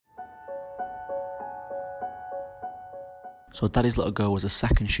So Daddy's Little Girl was the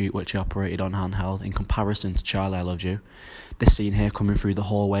second shoot which I operated on handheld in comparison to Charlie I Loved You. This scene here coming through the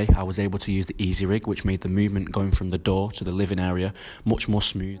hallway, I was able to use the easy rig which made the movement going from the door to the living area much more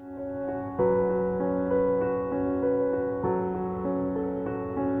smooth.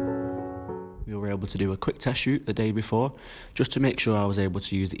 We were able to do a quick test shoot the day before just to make sure I was able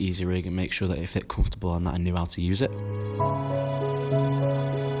to use the easy rig and make sure that it fit comfortable and that I knew how to use it.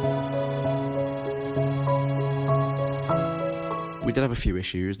 We did have a few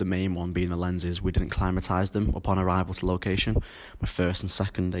issues, the main one being the lenses. We didn't climatise them upon arrival to location. My first and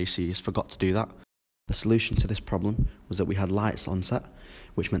second ACs forgot to do that. The solution to this problem was that we had lights on set,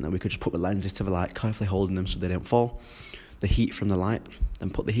 which meant that we could just put the lenses to the light, carefully holding them so they don't fall. The heat from the light, then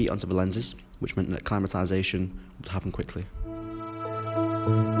put the heat onto the lenses, which meant that climatisation would happen quickly.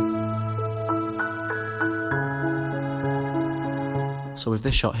 So with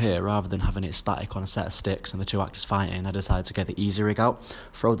this shot here, rather than having it static on a set of sticks and the two actors fighting, I decided to get the easy rig out,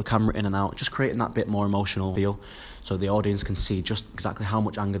 throw the camera in and out, just creating that bit more emotional feel so the audience can see just exactly how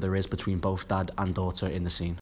much anger there is between both dad and daughter in the scene.